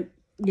 So,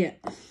 yeah,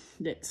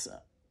 let's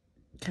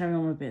carry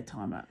on with a bit of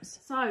time lapse.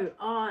 So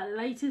our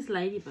latest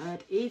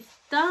ladybird is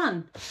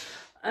done.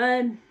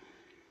 I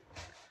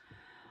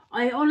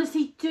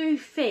honestly do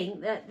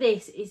think that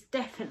this is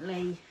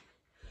definitely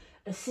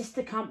a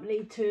sister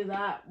company to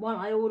that one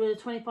I ordered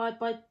 25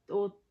 by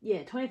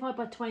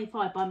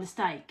 25 by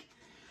mistake.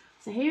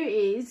 So here it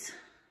is.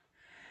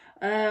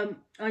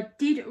 I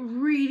did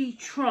really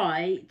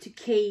try to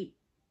keep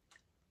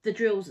the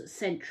drills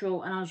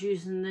central, and I was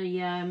using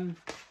the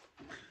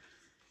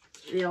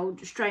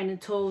old straining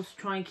tools to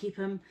try and keep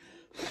them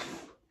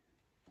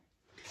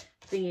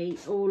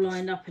thingy all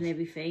lined up and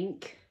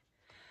everything.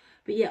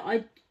 But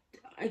yeah,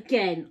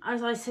 again,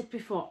 as I said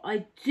before,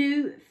 I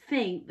do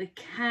think the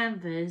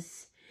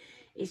canvas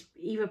is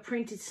either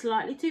printed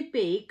slightly too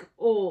big,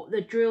 or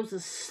the drills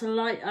are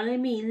I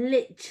mean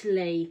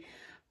literally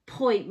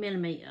point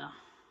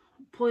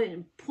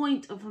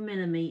of a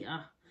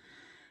millimetre,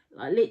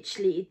 like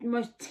literally the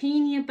most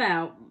teeny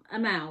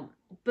amount,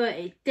 but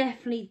it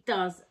definitely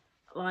does,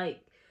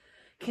 like,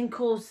 can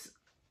cause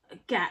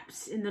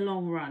gaps in the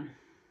long run.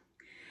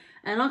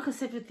 And like I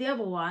said with the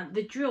other one,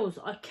 the drills,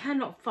 I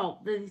cannot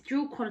fault. The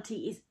drill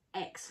quality is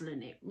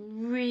excellent. It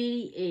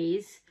really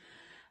is.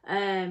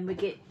 We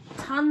get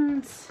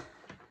tons.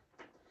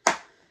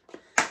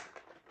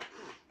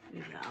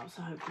 Move that out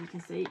so hopefully you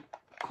can see.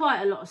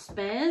 Quite a lot of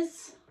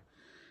spares,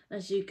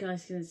 as you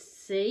guys can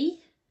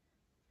see.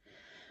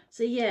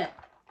 So yeah,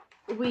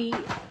 we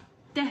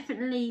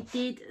definitely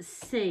did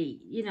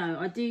see, you know,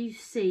 I do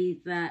see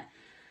that.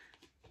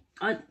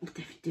 I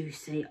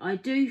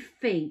do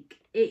think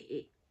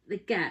the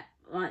gap,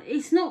 like,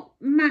 it's not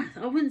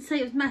I wouldn't say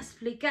it was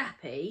massively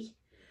gappy,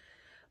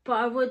 but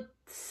I would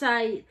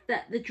say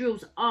that the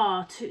drills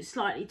are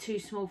slightly too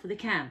small for the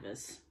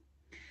canvas,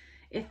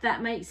 if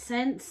that makes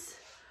sense.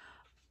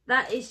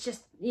 That is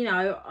just, you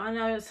know, I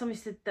know somebody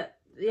said that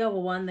the other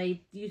one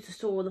they used to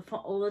store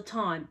all the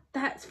time.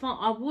 That's fine.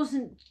 I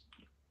wasn't,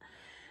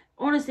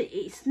 honestly,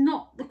 it's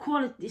not the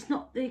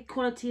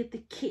quality of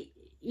the kit,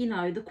 you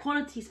know. The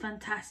quality is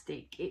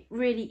fantastic, it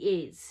really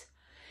is.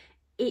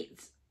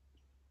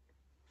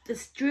 The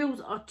drills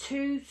are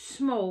too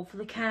small for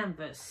the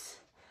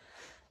canvas.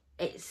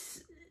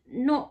 It's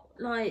not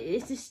like,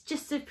 it's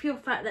just the pure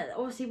fact that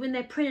obviously when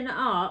they're printing it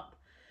up,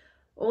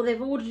 or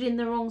they've ordered in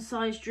the wrong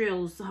size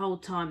drills the whole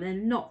time, they're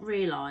not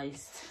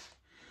realised.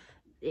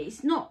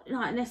 It's not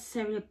like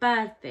necessarily a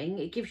bad thing.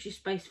 It gives you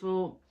space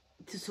to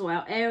sort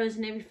out errors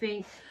and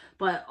everything.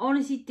 But I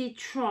honestly did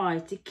try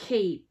to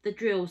keep the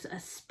drills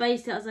as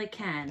spaced out as I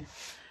can,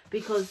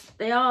 because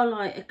they are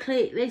like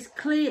there's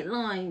clear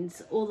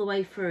lines all the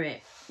way through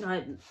it.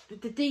 Like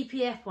the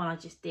DPF one I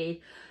just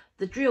did,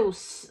 the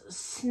drills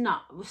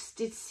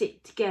did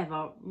sit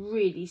together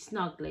really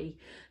snugly.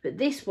 But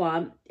this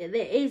one, there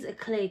is a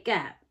clear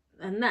gap,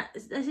 and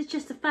that's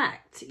just a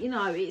fact. You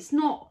know, it's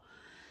not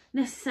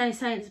necessarily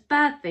saying it's a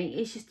bad thing.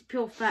 It's just a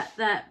pure fact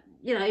that,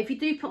 you know, if you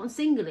do put on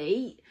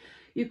singly,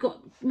 you've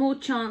got more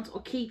chance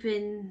of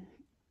keeping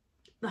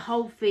the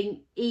whole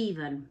thing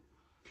even.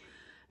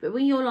 But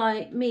when you're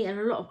like me and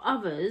a lot of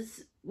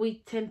others, we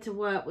tend to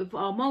work with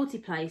our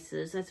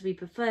multi-placers as we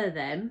prefer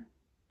them.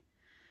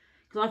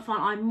 Because I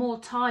find I'm more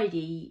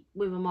tidy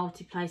with a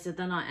multi-placer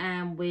than I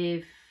am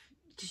with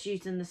just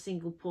using the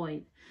single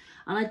point.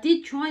 And I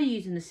did try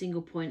using the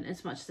single point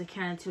as much as I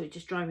can until it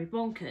just drove me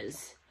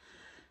bonkers.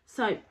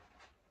 So,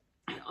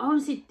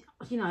 honestly,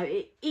 you know,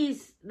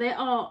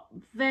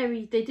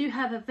 they do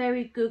have a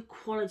very good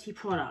quality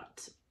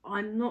product.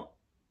 I'm not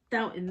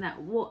doubting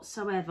that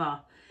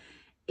whatsoever.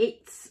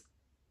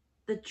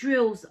 The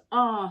drills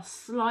are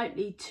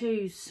slightly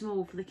too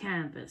small for the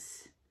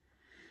canvas,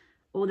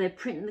 or they're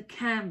printing the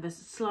canvas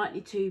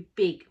slightly too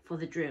big for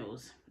the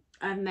drills,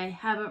 and they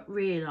haven't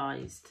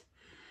realised.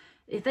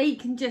 If they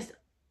can just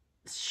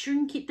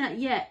shrink it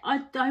down, yeah,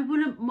 I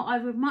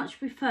would much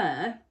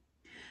prefer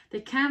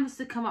the canvas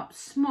to come up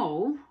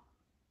small,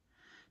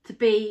 to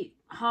be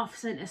 0.5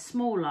 centimetre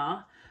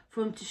smaller,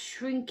 for them to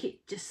shrink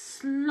it just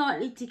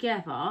slightly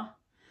together,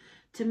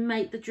 to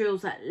make the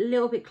drills that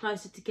little bit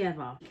closer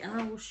together. And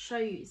I will show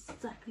you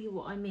exactly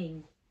what I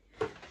mean.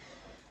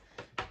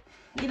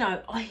 You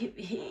know,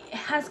 it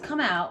has come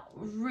out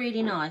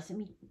really nice. Let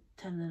me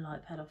turn the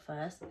light pad off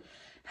first. It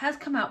has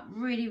come out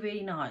really,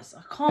 really nice.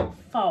 I can't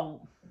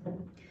fault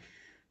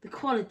the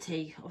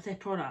quality of their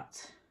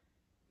product.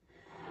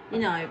 You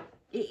know,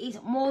 it is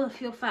more the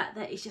pure fact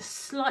that it's just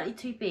slightly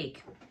too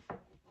big.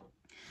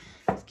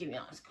 Let's give me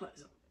a nice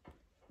close up.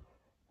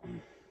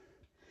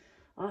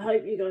 I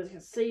hope you guys can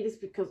see this,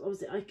 because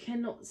obviously I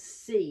cannot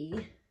see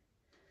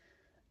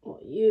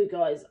what you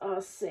guys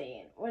are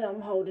seeing when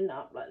I'm holding it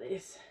up like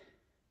this.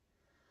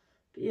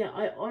 But yeah,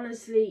 I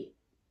honestly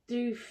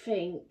do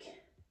think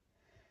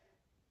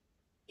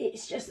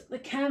it's just the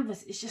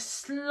canvas is just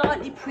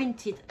slightly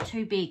printed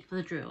too big for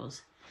the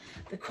drills.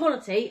 The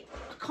quality,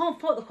 I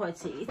can't fault the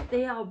quality.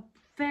 They are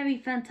very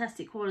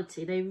fantastic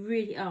quality. They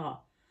really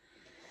are.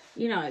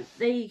 You know,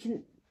 they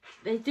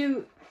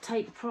do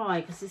take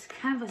pride, because this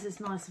canvas is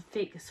nice and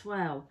thick as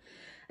well,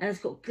 And it's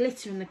got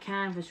glitter in the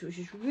canvas, which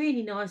is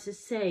really nice to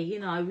see. You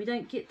know, we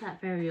don't get that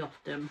very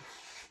often.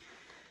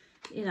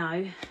 You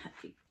know,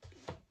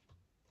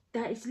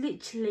 that is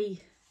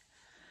literally,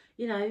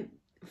 you know,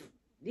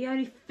 the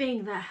only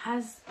thing that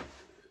has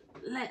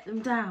let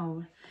them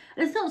down.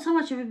 And it's not so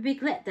much of a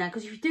big letdown,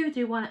 because if you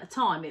do one at a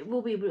time, it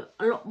will be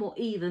a lot more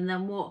even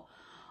than what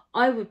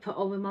I would put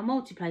on with my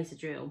multi-placer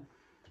drill,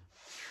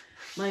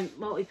 my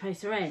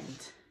multi-placer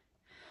end.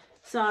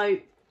 So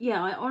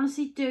yeah, I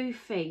honestly do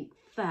think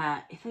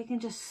that if they can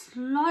just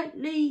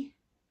slightly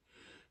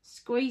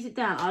squeeze it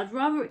down, I'd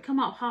rather it come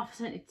up half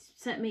a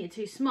centimetre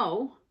too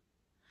small,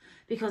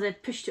 because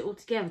they've pushed it all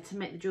together to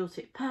make the drill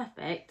tip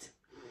perfect,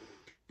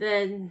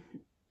 than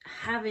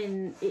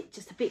having it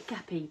just a bit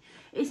gappy.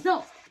 It's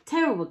not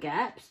terrible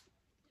gaps,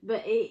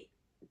 but it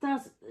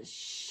does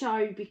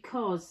show,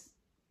 because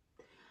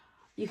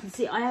you can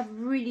see I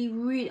really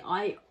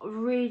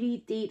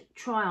did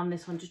try on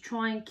this one to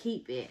try and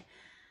keep it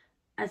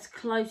as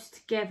close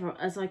together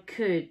as I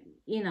could,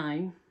 you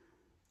know.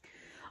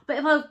 But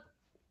if I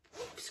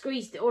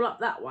squeezed it all up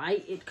that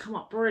way, it'd come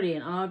up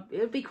brilliant. It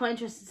would be quite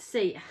interesting to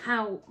see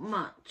how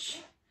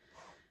much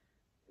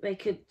they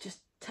could just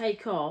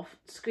take off,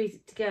 squeeze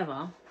it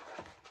together.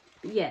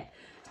 But yeah,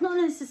 it's not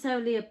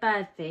necessarily a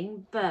bad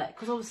thing, but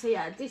because obviously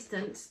at a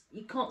distance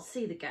you can't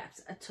see the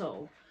gaps at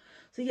all.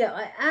 So yeah,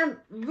 I am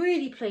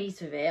really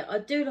pleased with it. I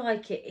do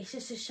like it. It's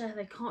just a shame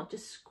they can't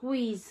just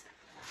squeeze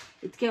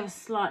it together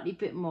slightly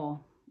bit more,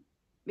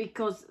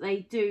 because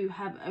they do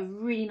have a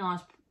really nice,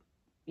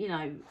 you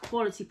know,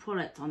 quality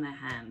product on their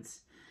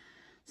hands.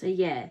 So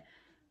yeah,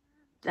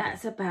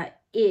 that's about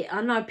it.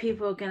 I know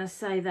people are going to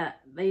say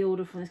that they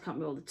order from this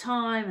company all the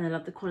time and they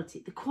love the quality.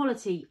 The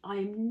quality, I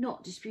am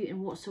not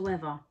disputing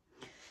whatsoever.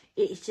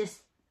 It's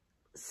just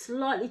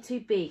slightly too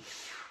big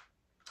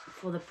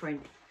for the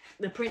print.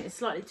 The print is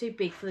slightly too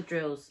big for the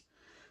drills.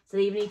 So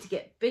they either need to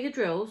get bigger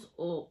drills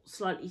or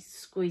slightly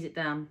squeeze it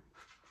down.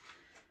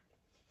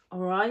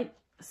 Alright,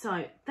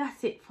 so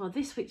that's it for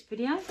this week's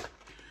video.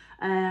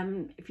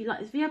 If you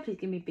like this video, please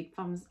give me a big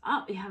thumbs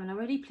up. If you haven't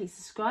already, please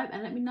subscribe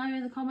and let me know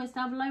in the comments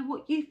down below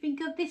what you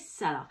think of this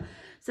seller.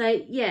 So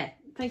yeah,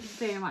 thank you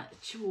very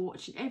much for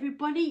watching,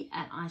 everybody,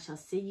 and I shall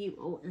see you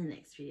all in the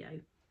next video.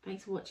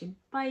 Thanks for watching.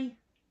 Bye.